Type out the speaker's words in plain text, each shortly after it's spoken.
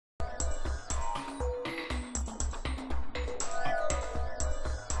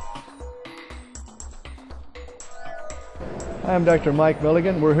I'm Dr. Mike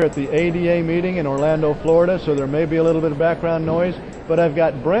Milligan. We're here at the ADA meeting in Orlando, Florida, so there may be a little bit of background noise, but I've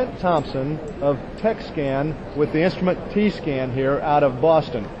got Brent Thompson of TechScan with the instrument T-Scan here out of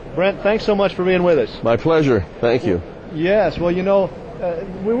Boston. Brent, thanks so much for being with us. My pleasure. Thank you. Yes, well, you know,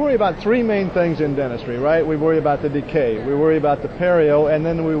 we worry about three main things in dentistry, right? We worry about the decay, we worry about the perio, and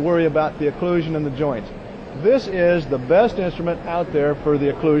then we worry about the occlusion in the joints. This is the best instrument out there for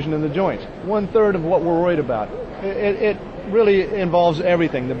the occlusion in the joints. 1/3 of what we're worried about. It really involves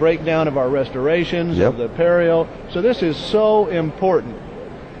everything, the breakdown of our restorations, of the perio. So this is so important.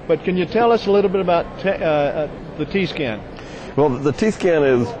 But can you tell us a little bit about the T-Scan? Well, the T-Scan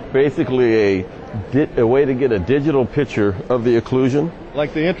is basically a way to get a digital picture of the occlusion.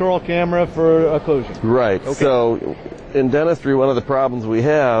 Like the intraoral camera for occlusion? Right. Okay. So in dentistry, one of the problems we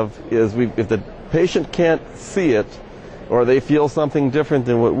have is if the patient can't see it, or they feel something different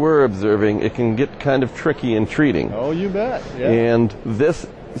than what we're observing, it can get kind of tricky in treating. Oh, you bet. Yeah. And this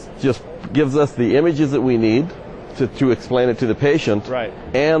just gives us the images that we need to explain it to the patient, right,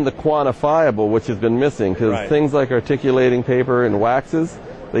 and the quantifiable, which has been missing, because things like articulating paper and waxes,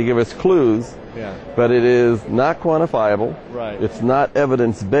 they give us clues, but it is not quantifiable, it's not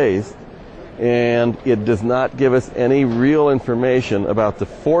evidence-based, and it does not give us any real information about the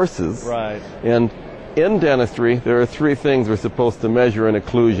forces. And in dentistry, there are three things we're supposed to measure in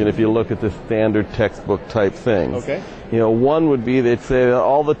occlusion if you look at the standard textbook type things. You know, one would be they'd say that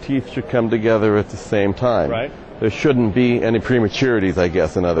all the teeth should come together at the same time. There shouldn't be any prematurities, I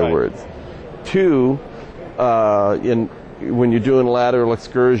guess, in other words. Two, when you're doing lateral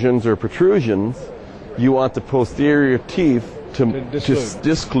excursions or protrusions, you want the posterior teeth to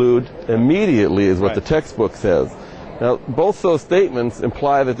disclude immediately, is what the textbook says. Now, both those statements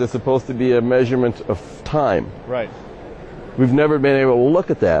imply that there's supposed to be a measurement of time. We've never been able to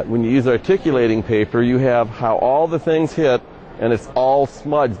look at that. When you use articulating paper, you have how all the things hit, and it's all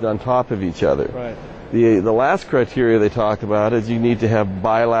smudged on top of each other. The last criteria they talk about is you need to have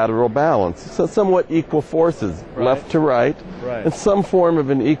bilateral balance, so somewhat equal forces, left to right, and some form of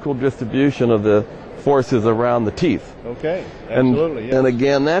an equal distribution of the forces around the teeth. Absolutely. And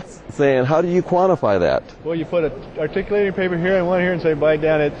again, that's saying, how do you quantify that? Well, you put an articulating paper here and one here and say, bite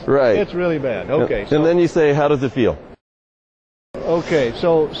down, it's really bad. And then you say, how does it feel? Okay,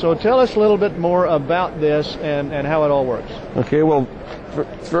 so tell us a little bit more about this and how it all works. Okay, well,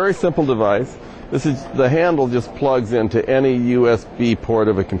 it's a very simple device. The handle just plugs into any USB port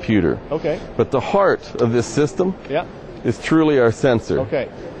of a computer. But the heart of this system is truly our sensor.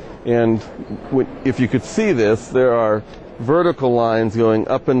 And if you could see this, there are vertical lines going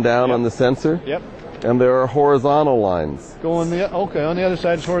up and down on the sensor. And there are horizontal lines. On the other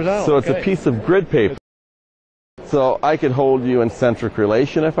side is horizontal. So it's a piece of grid paper. So I could hold you in centric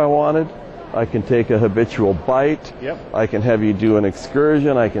relation if I wanted. I can take a habitual bite. I can have you do an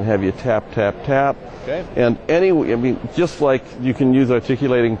excursion. I can have you tap, tap, tap. And just like you can use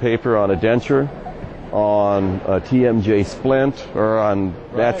articulating paper on a denture, on a TMJ splint, or on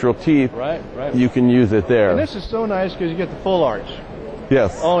natural teeth, you can use it there. And this is so nice because you get the full arch.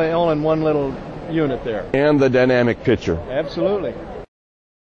 Yes. All in one little unit there. And the dynamic picture. Absolutely.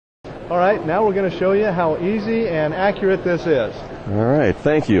 All right, now we're going to show you how easy and accurate this is. All right,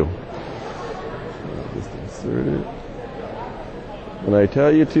 thank you. Just insert it. When I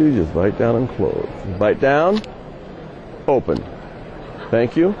tell you to, just bite down and close. Bite down, open.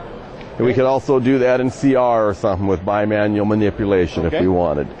 Thank you. And we could also do that in CR or something with bimanual manipulation if we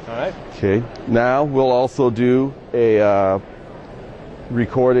wanted. Okay. Now we'll also do a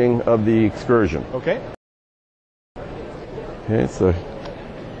recording of the excursion. Okay, so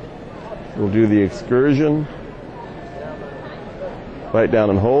we'll do the excursion. Bite down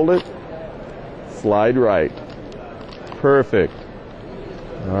and hold it. Slide right. Perfect.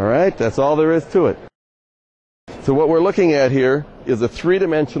 All right, that's all there is to it. So what we're looking at here is a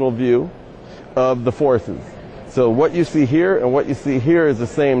three-dimensional view of the forces. So what you see here and what you see here is the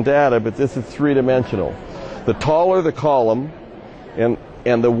same data, but this is three-dimensional. The taller the column and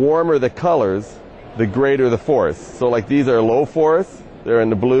the warmer the colors, the greater the force. So like these are low force, they're in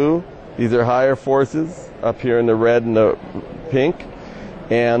the blue. These are higher forces up here in the red and the pink.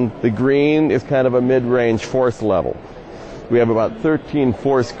 And the green is kind of a mid-range force level. We have about 13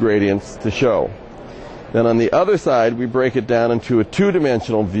 force gradients to show. Then on the other side, we break it down into a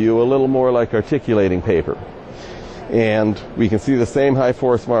two-dimensional view, a little more like articulating paper. And we can see the same high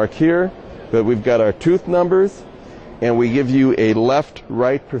force mark here, but we've got our tooth numbers, and we give you a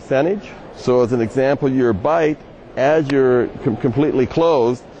left-right percentage. So as an example, your bite, as you're completely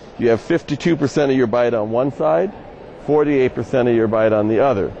closed, you have 52% of your bite on one side, 48% of your bite on the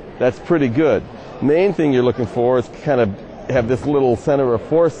other. That's pretty good. Main thing you're looking for is kind of have this little center of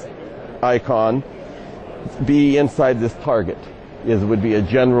force icon be inside this target would be a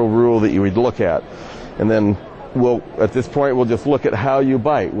general rule that you would look at. And then at this point we'll just look at how you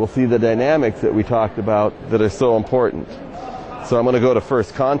bite. We'll see the dynamics that we talked about that are so important. So I'm going to go to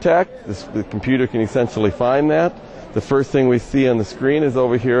first contact. The computer can essentially find that. The first thing we see on the screen is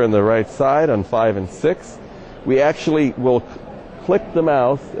over here on the right side on 5 and 6. We actually will click the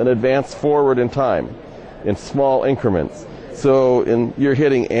mouse and advance forward in time in small increments. So you're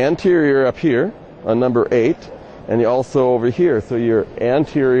hitting anterior up here on number 8, and you're also over here. So your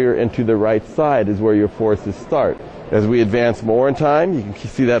anterior and to the right side is where your forces start. As we advance more in time, you can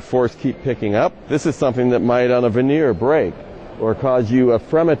see that force keep picking up. This is something that might on a veneer break or cause you a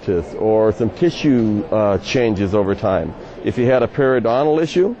fremitus or some tissue changes over time. If you had a periodontal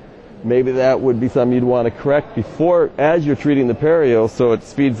issue, maybe that would be something you'd want to correct as you're treating the perio, so it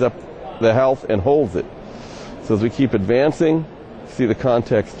speeds up the health and holds it. So as we keep advancing, see the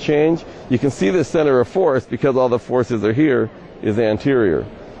context change. You can see the center of force, because all the forces are here, is anterior.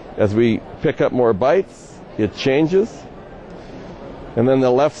 As we pick up more bites, it changes. And then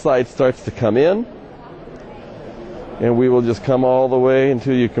the left side starts to come in. And we will just come all the way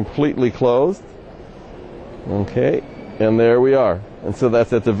until you're completely closed. Okay, and there we are. And so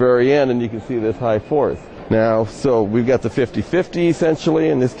that's at the very end, and you can see this high force. Now, so we've got the 50-50 essentially.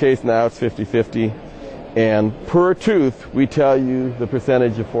 In this case now it's 50-50. And per tooth, we tell you the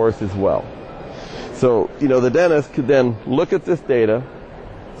percentage of force as well. So, the dentist could then look at this data,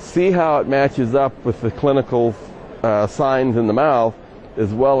 see how it matches up with the clinical signs in the mouth,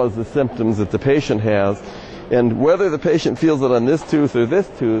 as well as the symptoms that the patient has. And whether the patient feels it on this tooth or this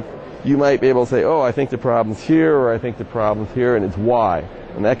tooth, you might be able to say, oh, I think the problem's here, or I think the problem's here, and it's why.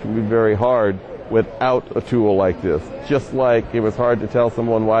 And that can be very hard without a tool like this. Just like it was hard to tell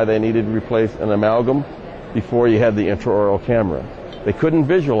someone why they needed to replace an amalgam before you had the intraoral camera. They couldn't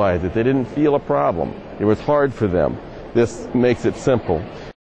visualize it. They didn't feel a problem. It was hard for them. This makes it simple.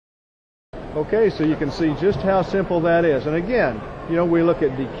 Okay, so you can see just how simple that is. And again, we look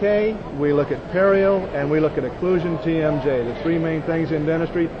at decay, we look at perio, and we look at occlusion, TMJ, the three main things in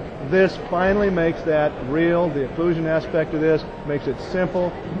dentistry. This finally makes that real. The occlusion aspect of this makes it simple.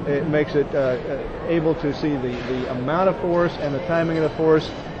 It makes it able to see the amount of force and the timing of the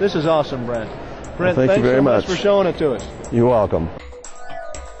force. This is awesome, Brent. Brent, well, thank you very much for showing it to us. You're welcome.